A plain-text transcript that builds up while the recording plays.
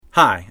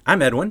Hi,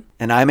 I'm Edwin.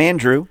 And I'm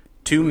Andrew.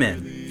 2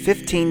 men.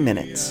 15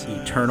 minutes.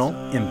 Eternal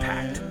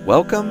impact.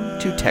 Welcome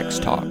to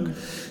Text Talk.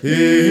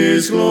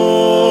 His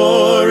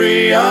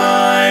glory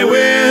I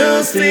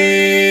will see.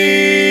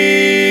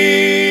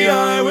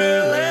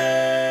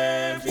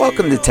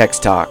 Welcome to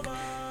Text Talk.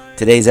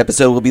 Today's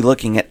episode will be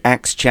looking at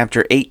Acts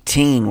chapter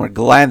 18. We're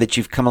glad that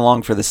you've come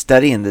along for the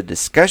study and the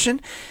discussion.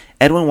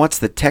 Edwin, what's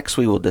the text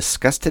we will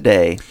discuss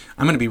today?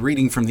 I'm going to be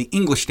reading from the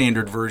English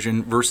Standard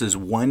Version, verses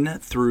 1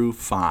 through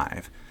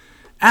 5.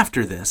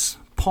 After this,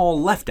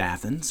 Paul left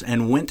Athens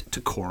and went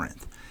to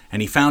Corinth,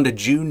 and he found a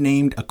Jew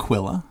named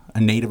Aquila, a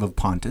native of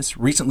Pontus,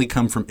 recently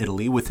come from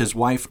Italy with his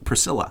wife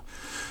Priscilla,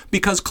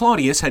 because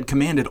Claudius had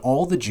commanded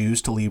all the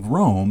Jews to leave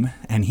Rome,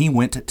 and he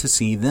went to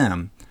see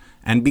them.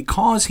 And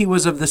because he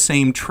was of the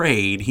same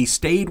trade, he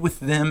stayed with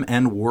them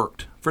and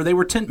worked, for they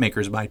were tent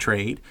makers by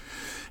trade.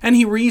 And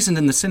he reasoned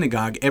in the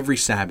synagogue every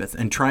Sabbath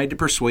and tried to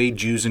persuade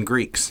Jews and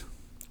Greeks.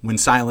 When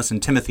Silas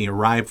and Timothy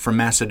arrived from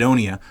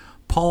Macedonia,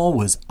 Paul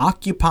was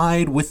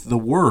occupied with the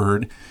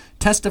word,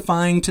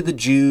 testifying to the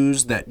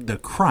Jews that the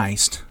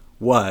Christ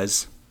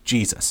was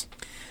Jesus.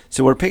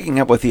 So we're picking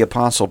up with the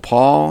Apostle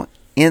Paul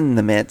in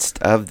the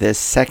midst of this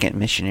second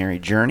missionary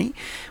journey.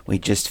 We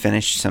just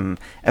finished some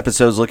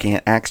episodes looking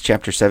at Acts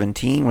chapter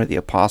 17, where the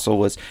apostle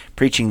was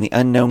preaching the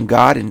unknown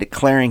God and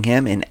declaring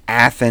him in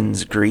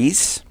Athens,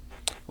 Greece,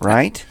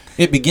 right?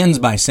 It begins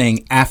by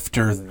saying,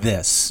 after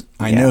this.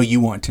 I know you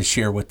want to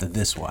share what the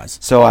this was.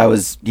 So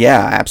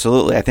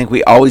absolutely. I think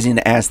we always need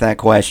to ask that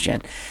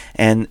question.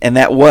 And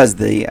that was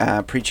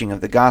the preaching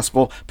of the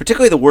gospel,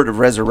 particularly the word of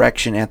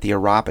resurrection at the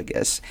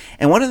Areopagus.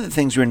 And one of the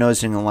things we were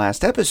noticing in the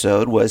last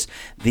episode was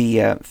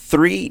the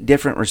three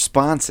different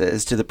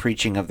responses to the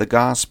preaching of the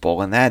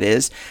gospel. And that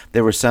is,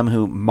 there were some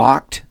who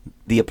mocked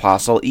the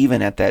apostle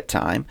even at that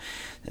time.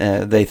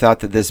 They thought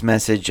that this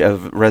message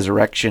of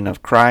resurrection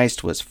of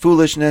Christ was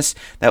foolishness.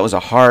 That was a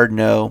hard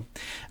no.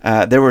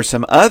 There were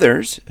some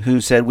others who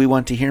said, we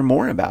want to hear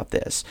more about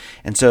this.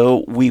 And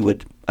so we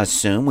would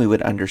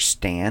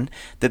understand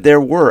that there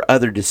were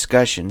other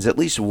discussions, at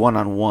least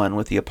one-on-one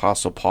with the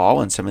Apostle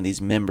Paul and some of these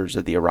members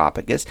of the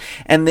Areopagus.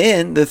 And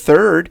then the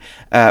third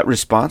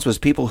response was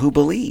people who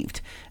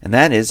believed. And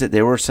that is that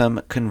there were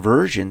some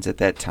conversions at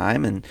that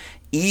time, and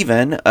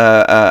even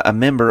a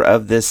member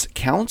of this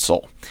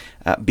council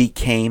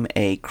became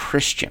a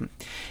Christian.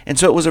 And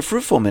so it was a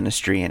fruitful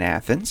ministry in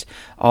Athens,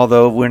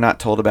 although we're not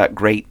told about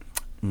great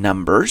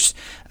numbers.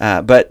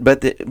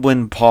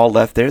 When Paul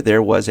left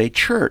there was a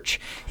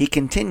church. He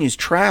continues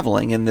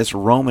traveling in this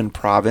Roman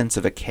province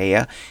of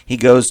Achaia. He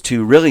goes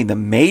to really the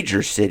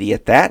major city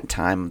at that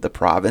time of the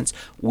province,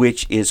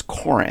 which is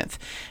Corinth.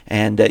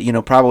 And,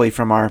 probably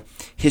from our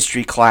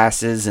history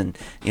classes and,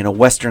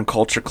 Western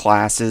culture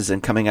classes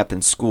and coming up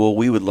in school,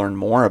 we would learn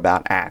more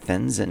about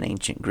Athens and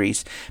ancient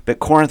Greece. But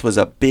Corinth was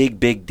a big,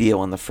 big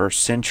deal in the first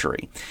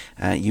century.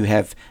 You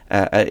have,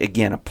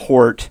 again, a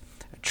port,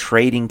 a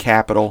trading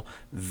capital,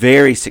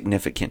 very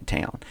significant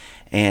town.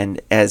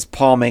 And as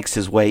Paul makes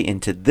his way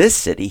into this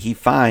city, he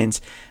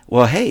finds,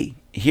 well, hey,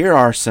 here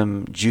are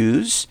some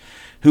Jews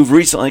who've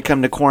recently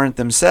come to Corinth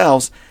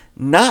themselves,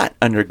 not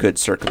under good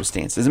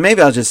circumstances. And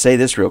maybe I'll just say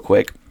this real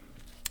quick.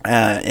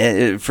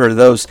 For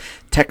those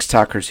text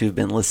talkers who've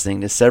been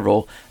listening to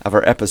several of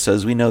our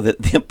episodes, we know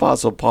that the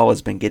Apostle Paul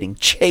has been getting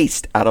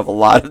chased out of a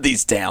lot of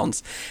these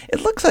towns.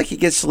 It looks like he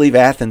gets to leave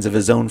Athens of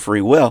his own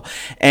free will.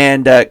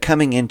 And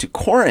coming into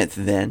Corinth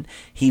then,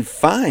 he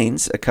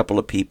finds a couple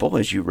of people,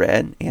 as you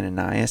read,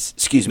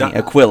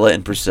 Aquila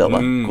and Priscilla.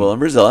 Aquila and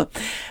Priscilla.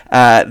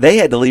 They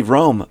had to leave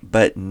Rome,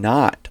 but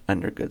not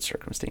under good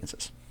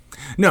circumstances.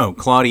 No,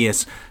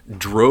 Claudius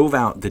drove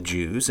out the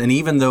Jews, and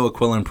even though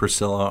Aquila and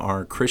Priscilla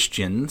are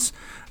Christians,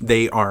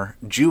 they are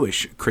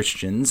Jewish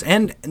Christians,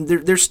 and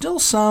there's still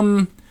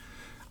some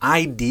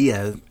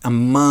idea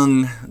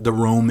among the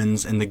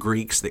Romans and the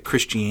Greeks that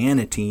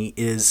Christianity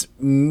is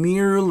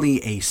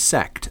merely a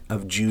sect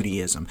of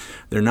Judaism.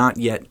 They're not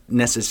yet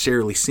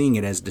necessarily seeing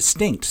it as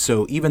distinct.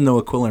 So even though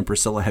Aquila and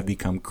Priscilla have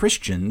become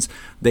Christians,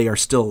 they are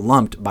still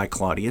lumped by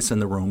Claudius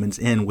and the Romans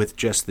in with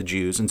just the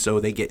Jews, and so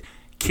they get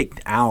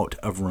kicked out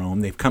of Rome.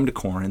 They've come to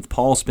Corinth.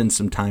 Paul spends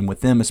some time with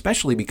them,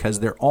 especially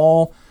because they're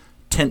all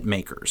tent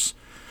makers.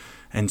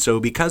 And so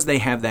because they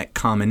have that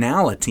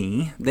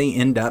commonality, they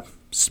end up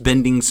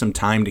spending some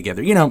time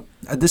together.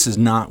 This is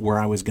not where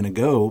I was going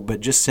to go,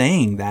 but just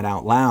saying that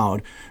out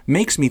loud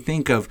makes me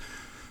think of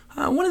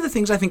one of the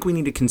things I think we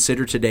need to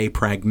consider today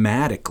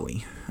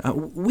pragmatically.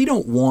 We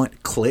don't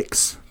want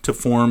cliques to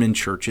form in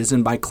churches,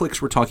 and by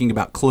cliques we're talking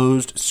about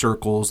closed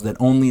circles that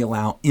only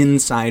allow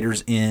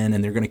insiders in,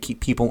 and they're going to keep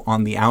people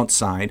on the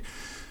outside.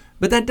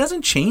 But that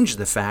doesn't change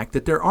the fact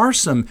that there are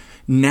some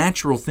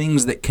natural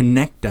things that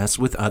connect us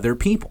with other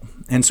people.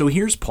 And so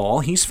here's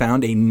Paul. He's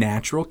found a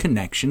natural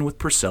connection with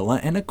Priscilla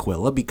and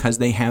Aquila because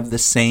they have the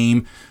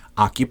same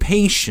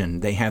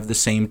occupation. They have the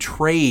same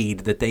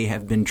trade that they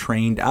have been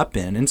trained up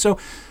in. And so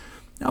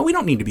we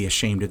don't need to be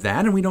ashamed of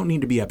that, and we don't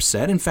need to be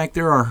upset. In fact,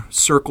 there are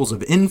circles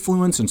of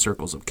influence and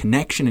circles of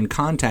connection and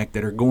contact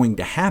that are going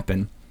to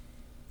happen.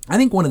 I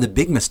think one of the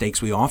big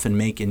mistakes we often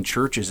make in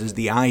churches is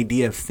the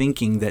idea of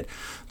thinking that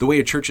the way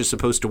a church is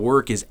supposed to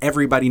work is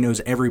everybody knows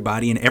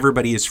everybody and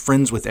everybody is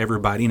friends with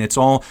everybody and it's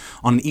all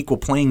on an equal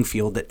playing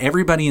field, that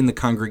everybody in the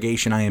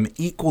congregation I am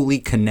equally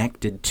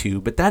connected to.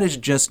 But that is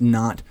just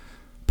not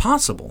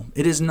possible.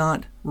 It is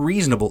not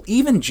reasonable.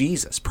 Even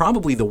Jesus,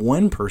 probably the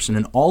one person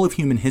in all of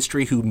human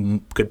history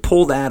who could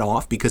pull that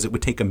off because it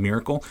would take a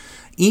miracle,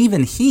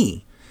 even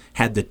he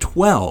had the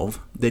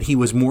 12 that he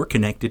was more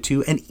connected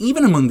to, and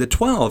even among the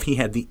 12, he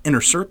had the inner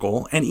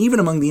circle, and even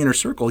among the inner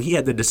circle, he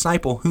had the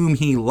disciple whom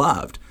he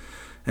loved.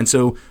 And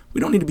so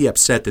we don't need to be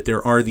upset that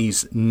there are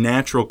these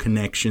natural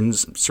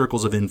connections,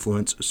 circles of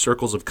influence,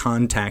 circles of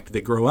contact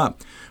that grow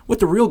up. What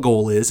the real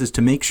goal is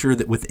to make sure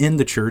that within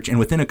the church and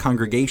within a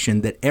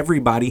congregation that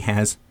everybody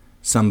has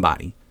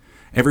somebody.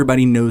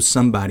 Everybody knows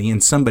somebody,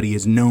 and somebody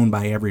is known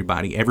by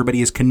everybody. Everybody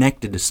is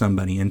connected to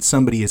somebody, and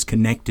somebody is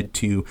connected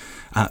to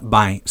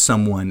by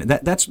someone.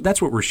 That's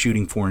what we're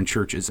shooting for in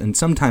churches, and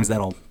sometimes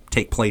that'll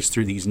take place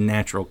through these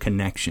natural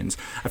connections.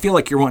 I feel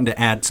like you're wanting to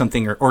add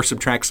something or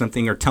subtract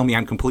something, or tell me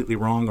I'm completely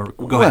wrong. Or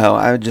go ahead. Well,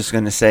 I was just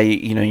going to say,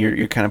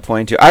 you're kind of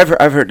pointing to.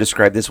 I've heard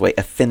described this way: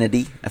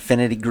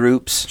 affinity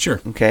groups. Sure.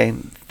 Okay,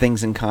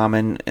 things in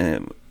common.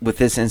 With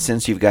this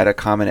instance, you've got a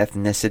common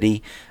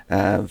ethnicity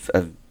of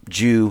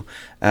Jew.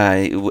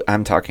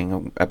 I'm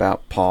talking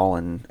about Paul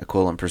and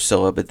Aquila and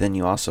Priscilla, but then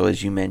you also,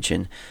 as you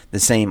mentioned, the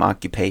same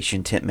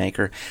occupation, tent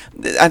maker.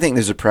 I think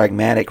there's a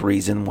pragmatic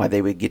reason why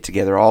they would get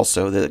together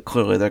also, that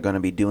clearly they're going to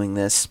be doing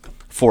this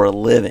for a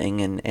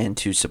living and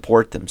to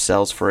support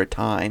themselves for a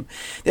time.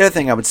 The other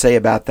thing I would say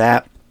about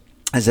that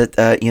is that,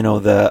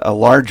 the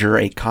larger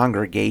a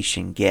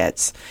congregation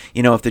gets,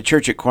 if the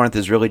church at Corinth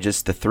is really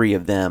just the three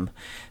of them,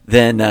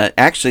 then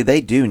actually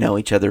they do know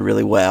each other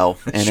really well,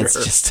 and Sure.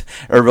 It's just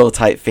a real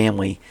tight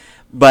family.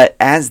 But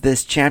as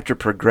this chapter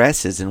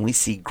progresses and we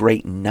see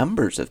great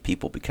numbers of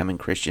people becoming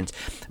Christians,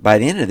 by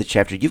the end of the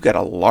chapter, you've got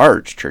a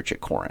large church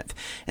at Corinth.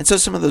 And so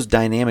some of those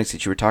dynamics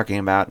that you were talking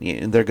about,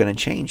 they're going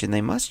to change, and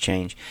they must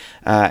change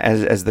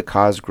as the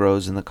cause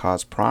grows and the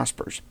cause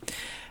prospers.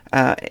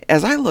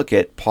 As I look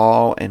at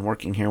Paul and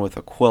working here with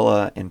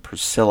Aquila and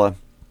Priscilla,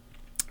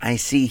 I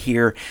see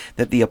here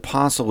that the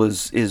apostle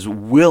is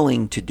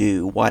willing to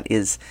do what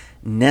is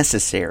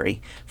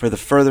necessary for the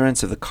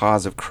furtherance of the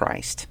cause of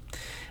Christ.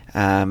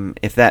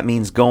 If that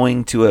means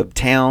going to a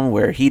town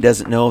where he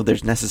doesn't know if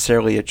there's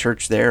necessarily a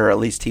church there, or at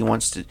least he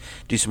wants to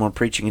do some more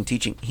preaching and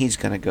teaching, he's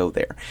going to go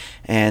there.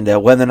 And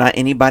whether or not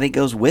anybody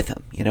goes with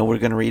him, we're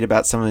going to read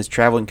about some of his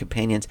traveling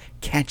companions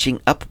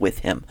catching up with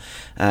him.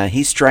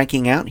 He's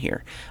striking out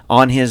here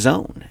on his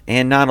own.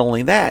 And not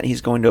only that,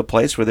 he's going to a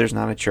place where there's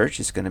not a church.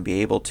 He's going to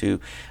be able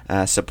to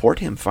support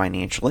him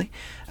financially.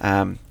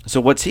 So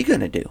what's he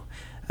going to do?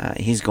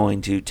 He's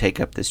going to take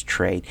up this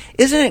trade.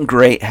 Isn't it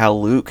great how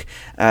Luke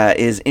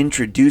is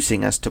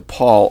introducing us to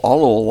Paul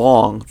all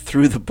along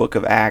through the book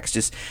of Acts,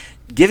 just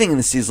giving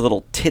us these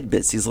little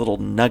tidbits, these little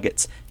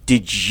nuggets.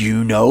 Did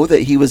you know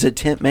that he was a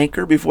tent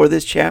maker before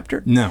this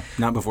chapter? No,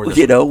 not before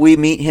this. We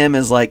meet him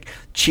as like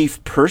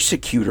chief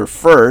persecutor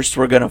first.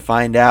 We're going to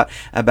find out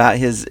about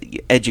his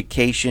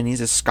education.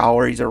 He's a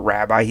scholar. He's a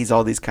rabbi. He's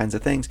all these kinds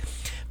of things.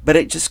 But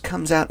it just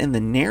comes out in the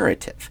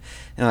narrative.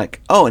 And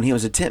and he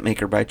was a tent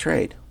maker by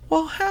trade.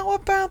 Well, how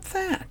about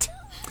that?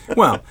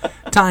 Well,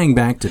 tying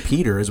back to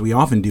Peter, as we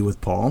often do with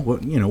Paul,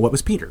 what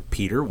was Peter?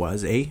 Peter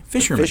was a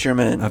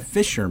fisherman. A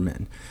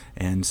fisherman.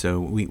 And so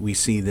we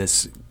see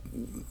this.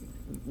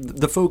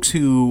 The folks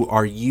who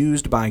are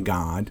used by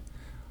God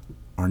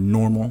are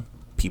normal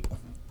people.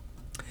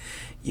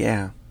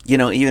 Yeah.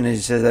 Even as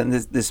he says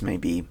that, this may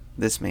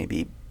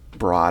be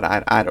broad.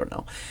 I don't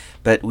know.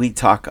 But we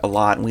talk a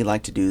lot, and we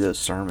like to do those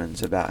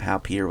sermons about how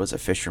Peter was a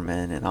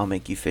fisherman, and I'll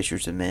make you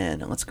fishers of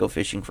men, and let's go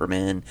fishing for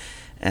men.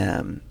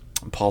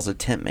 Paul's a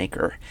tent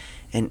maker.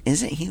 And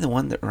isn't he the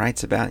one that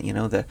writes about,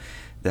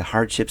 the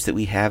hardships that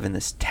we have in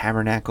this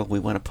tabernacle? We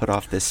want to put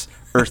off this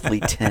earthly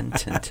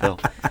tent until...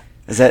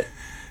 Is that...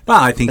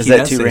 Well, I think he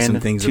does say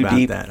some things too about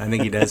deep? that. I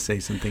think he does say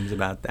some things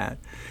about that.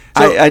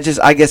 So,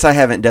 I guess I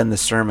haven't done the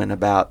sermon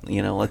about,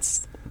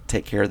 let's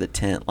take care of the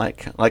tent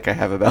like I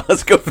have about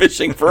let's go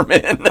fishing for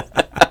men.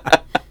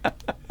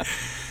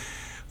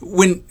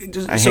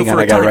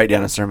 I got to write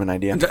down a sermon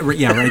idea.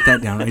 Yeah, write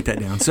that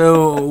down.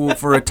 So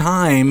for a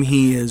time,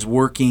 he is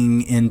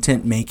working in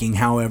tent making.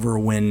 However,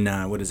 when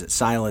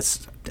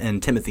Silas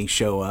and Timothy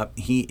show up,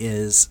 he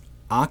is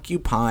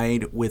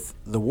occupied with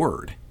the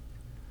Word.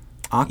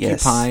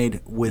 With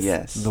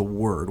the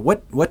Word.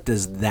 What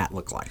does that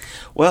look like?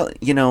 Well,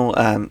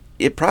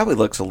 it probably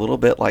looks a little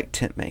bit like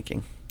tent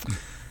making.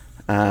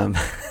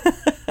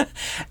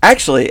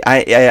 Actually,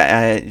 another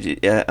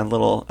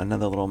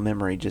little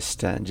memory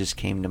just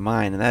came to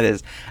mind, and that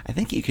is, I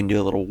think you can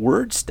do a little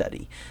word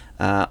study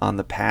on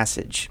the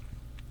passage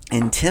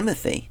in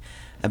Timothy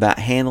about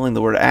handling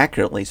the word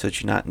accurately, so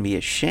that you not be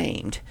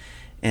ashamed,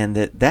 and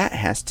that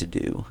has to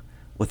do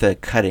with a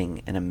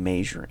cutting and a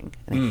measuring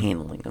and a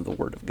handling of the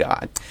Word of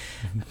God.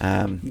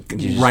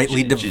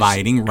 Rightly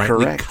dividing,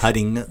 rightly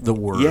cutting the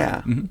Word.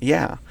 Yeah,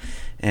 yeah.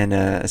 And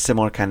a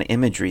similar kind of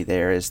imagery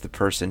there is the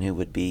person who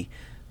would be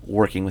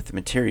working with the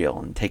material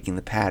and taking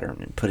the pattern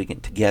and putting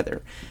it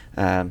together.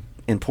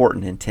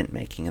 Important in tent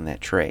making in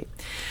that trade.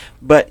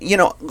 But,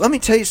 let me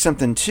tell you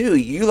something, too.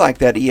 You like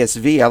that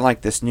ESV. I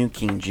like this New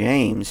King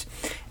James.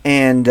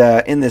 And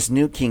in this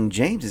New King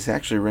James, it's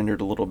actually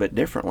rendered a little bit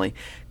differently.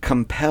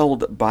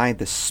 Compelled by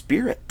the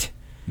Spirit.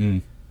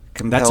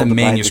 That's a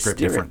manuscript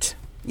difference.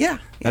 Yeah.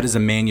 That is a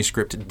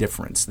manuscript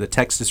difference. The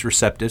Textus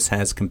Receptus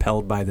has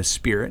compelled by the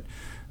Spirit.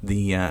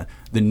 The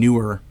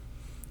newer,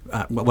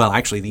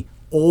 the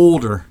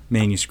older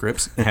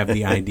manuscripts have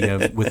the idea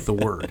of with the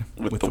Word.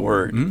 with the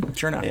Word.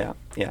 Sure enough.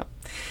 Yeah.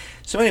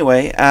 So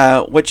anyway,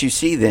 what you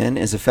see then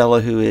is a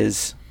fellow who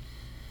is,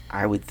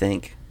 I would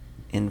think,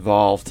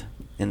 involved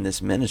in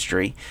this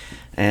ministry.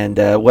 And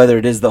whether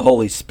it is the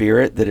Holy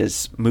Spirit that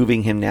is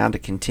moving him now to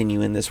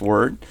continue in this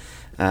Word,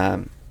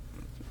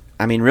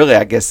 really,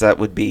 I guess that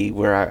would be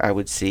where I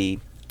would see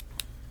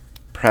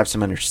perhaps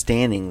some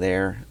understanding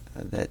there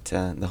that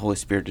the Holy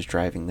Spirit is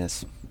driving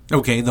this.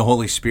 Okay, the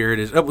Holy Spirit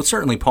is... Well,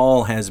 certainly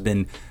Paul has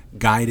been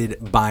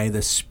guided by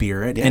the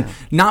Spirit, and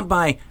not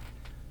by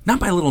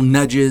little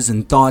nudges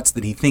and thoughts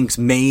that he thinks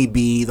may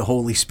be the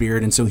Holy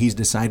Spirit, and so he's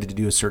decided to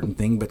do a certain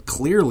thing. But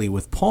clearly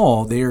with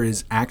Paul, there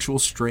is actual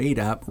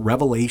straight-up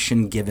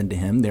revelation given to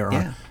him. There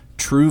are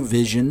true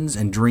visions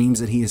and dreams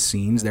that he has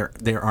seen.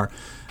 There are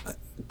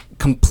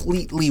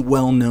completely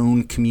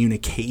well-known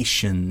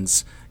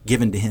communications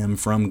given to him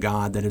from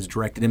God that has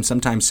directed him,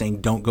 sometimes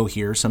saying, don't go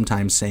here,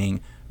 sometimes saying,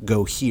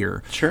 go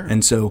here. Sure.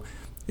 And so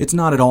it's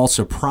not at all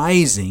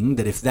surprising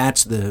that if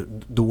that's the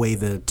way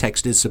the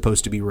text is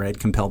supposed to be read,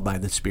 compelled by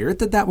the Spirit,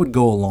 that would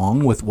go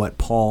along with what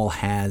Paul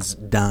has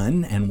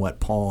done and what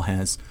Paul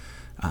has,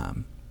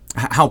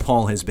 how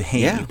Paul has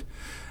behaved.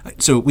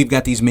 So we've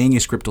got these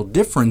manuscriptal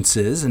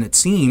differences, and it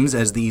seems,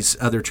 as these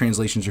other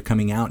translations are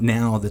coming out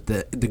now, that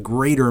the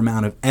greater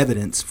amount of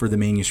evidence for the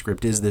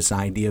manuscript is this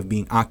idea of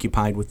being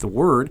occupied with the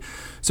Word.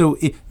 So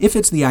if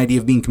it's the idea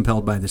of being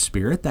compelled by the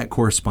Spirit, that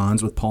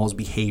corresponds with Paul's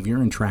behavior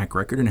and track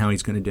record and how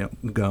he's going to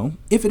go.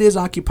 If it is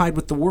occupied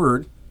with the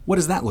Word, what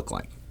does that look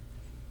like?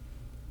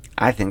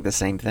 I think the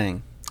same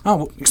thing. Oh,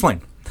 well,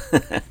 explain.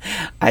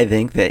 I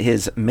think that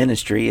his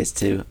ministry is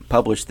to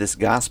publish this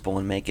gospel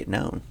and make it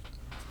known.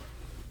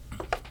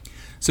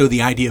 So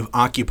the idea of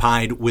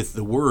occupied with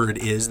the Word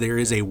is there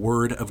is a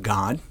Word of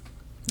God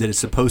that is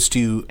supposed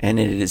to... And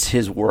it is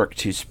his work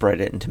to spread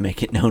it and to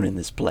make it known in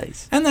this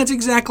place. And that's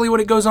exactly what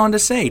it goes on to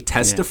say,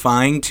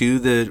 testifying to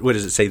the... What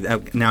does it say?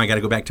 Now I got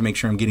to go back to make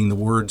sure I'm getting the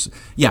words.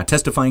 Yeah,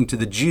 testifying to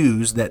the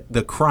Jews that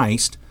the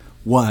Christ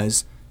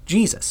was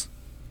Jesus.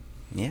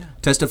 Yeah.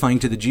 Testifying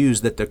to the Jews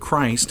that the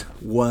Christ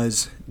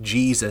was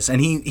Jesus.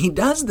 And he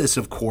does this,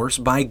 of course,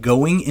 by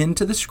going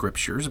into the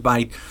Scriptures,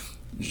 by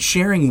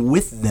sharing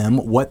with them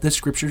what the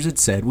Scriptures had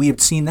said. We have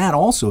seen that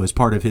also as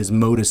part of his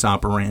modus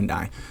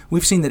operandi.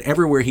 We've seen that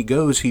everywhere he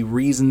goes, he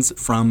reasons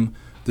from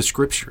the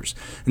Scriptures.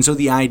 And so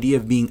the idea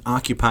of being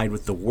occupied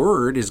with the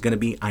Word is going to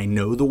be, I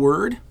know the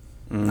Word,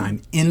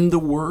 I'm in the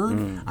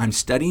Word, I'm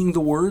studying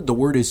the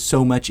Word is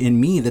so much in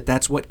me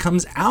that's what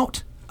comes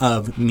out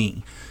of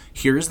me.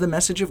 Here's the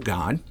message of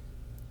God,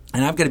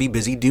 and I've got to be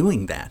busy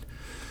doing that.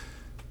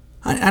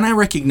 And I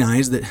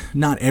recognize that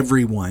not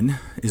everyone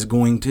is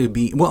going to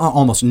be, well,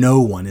 almost no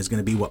one is going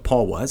to be what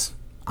Paul was.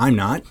 I'm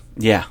not.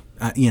 Yeah.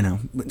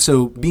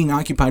 So being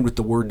occupied with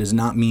the Word does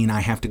not mean I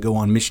have to go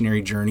on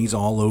missionary journeys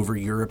all over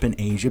Europe and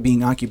Asia.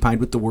 Being occupied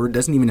with the Word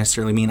doesn't even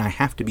necessarily mean I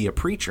have to be a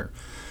preacher.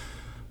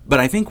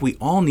 But I think we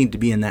all need to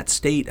be in that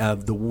state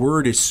of the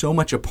Word is so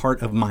much a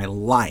part of my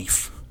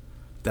life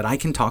that I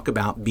can talk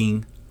about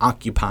being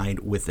occupied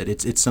with it.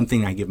 It's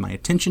something I give my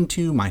attention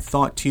to, my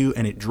thought to,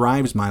 and it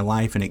drives my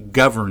life and it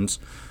governs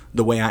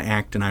the way I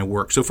act and I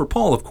work. So for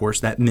Paul, of course,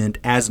 that meant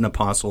as an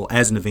apostle,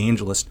 as an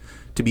evangelist,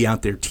 to be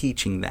out there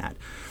teaching that.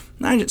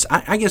 And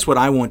I guess what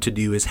I want to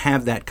do is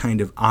have that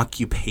kind of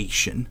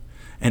occupation,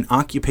 an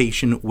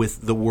occupation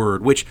with the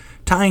Word, which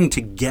tying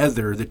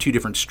together the two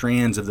different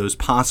strands of those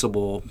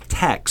possible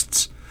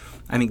texts,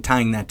 I think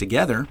tying that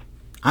together,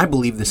 I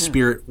believe the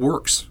Spirit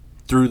works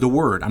through the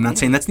Word. I'm not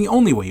saying that's the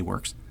only way He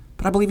works,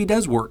 but I believe He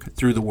does work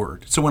through the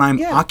Word. So when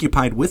I'm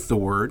occupied with the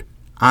Word,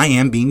 I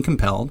am being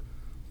compelled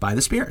by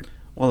the Spirit.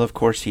 Well, of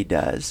course He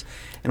does.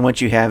 And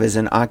what you have is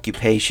an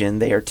occupation.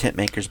 They are tent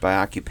makers by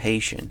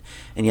occupation.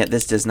 And yet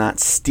this does not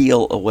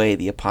steal away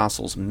the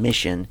apostle's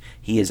mission.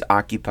 He is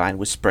occupied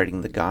with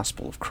spreading the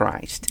gospel of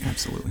Christ.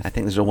 Absolutely. I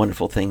think there's a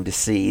wonderful thing to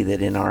see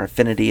that in our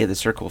affinity of the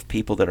circle of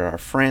people that are our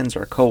friends,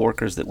 our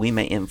coworkers, that we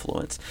may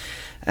influence,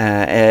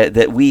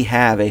 that we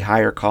have a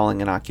higher calling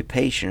and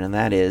occupation, and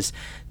that is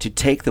to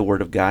take the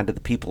Word of God to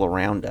the people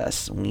around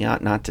us. We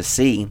ought not to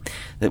see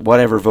that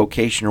whatever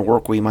vocation or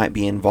work we might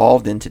be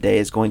involved in today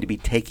is going to be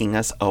taking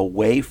us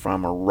away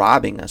from or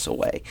robbing us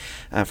away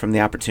from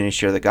the opportunity to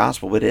share the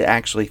gospel, but it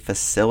actually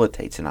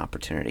facilitates an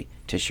opportunity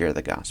to share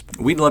the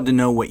gospel. We'd love to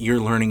know what you're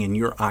learning in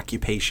your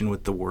occupation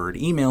with the Word.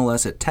 Email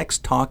us at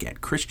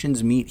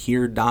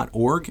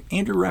texttalk@christiansmeethere.org.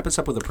 Andrew, wrap us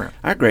up with a prayer.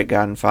 Our great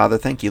God and Father,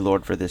 thank you,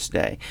 Lord, for this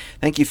day.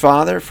 Thank you,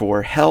 Father,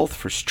 for health,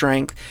 for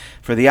strength,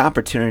 for the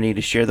opportunity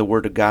to share the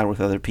Word of God with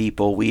other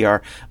people. We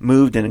are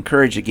moved and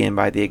encouraged again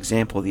by the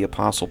example of the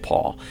Apostle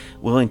Paul,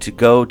 willing to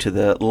go to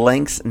the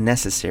lengths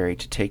necessary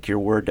to take your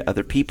Word to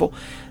other people.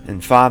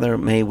 And Father,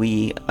 may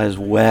we as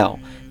well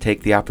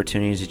take the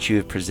opportunities that you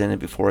have presented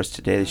before us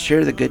today to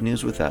share the good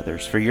news with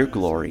others for your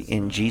glory.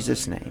 In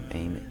Jesus' name,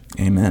 amen.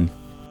 Amen.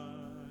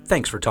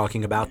 Thanks for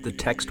talking about the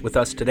text with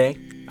us today.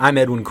 I'm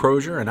Edwin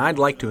Crozier, and I'd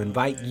like to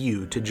invite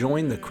you to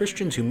join the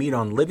Christians who meet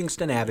on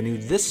Livingston Avenue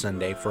this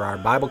Sunday for our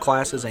Bible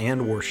classes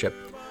and worship.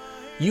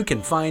 You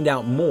can find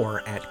out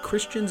more at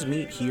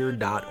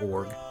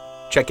christiansmeethere.org.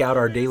 Check out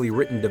our daily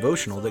written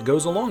devotional that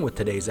goes along with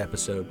today's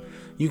episode.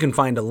 You can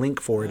find a link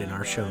for it in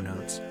our show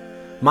notes.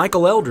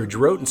 Michael Eldridge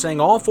wrote and sang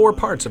all 4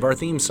 parts of our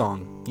theme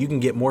song. You can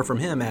get more from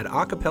him at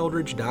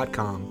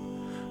acapeldridge.com.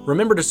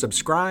 Remember to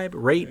subscribe,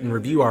 rate, and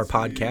review our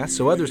podcast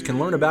so others can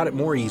learn about it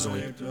more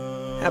easily.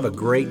 Have a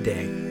great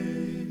day.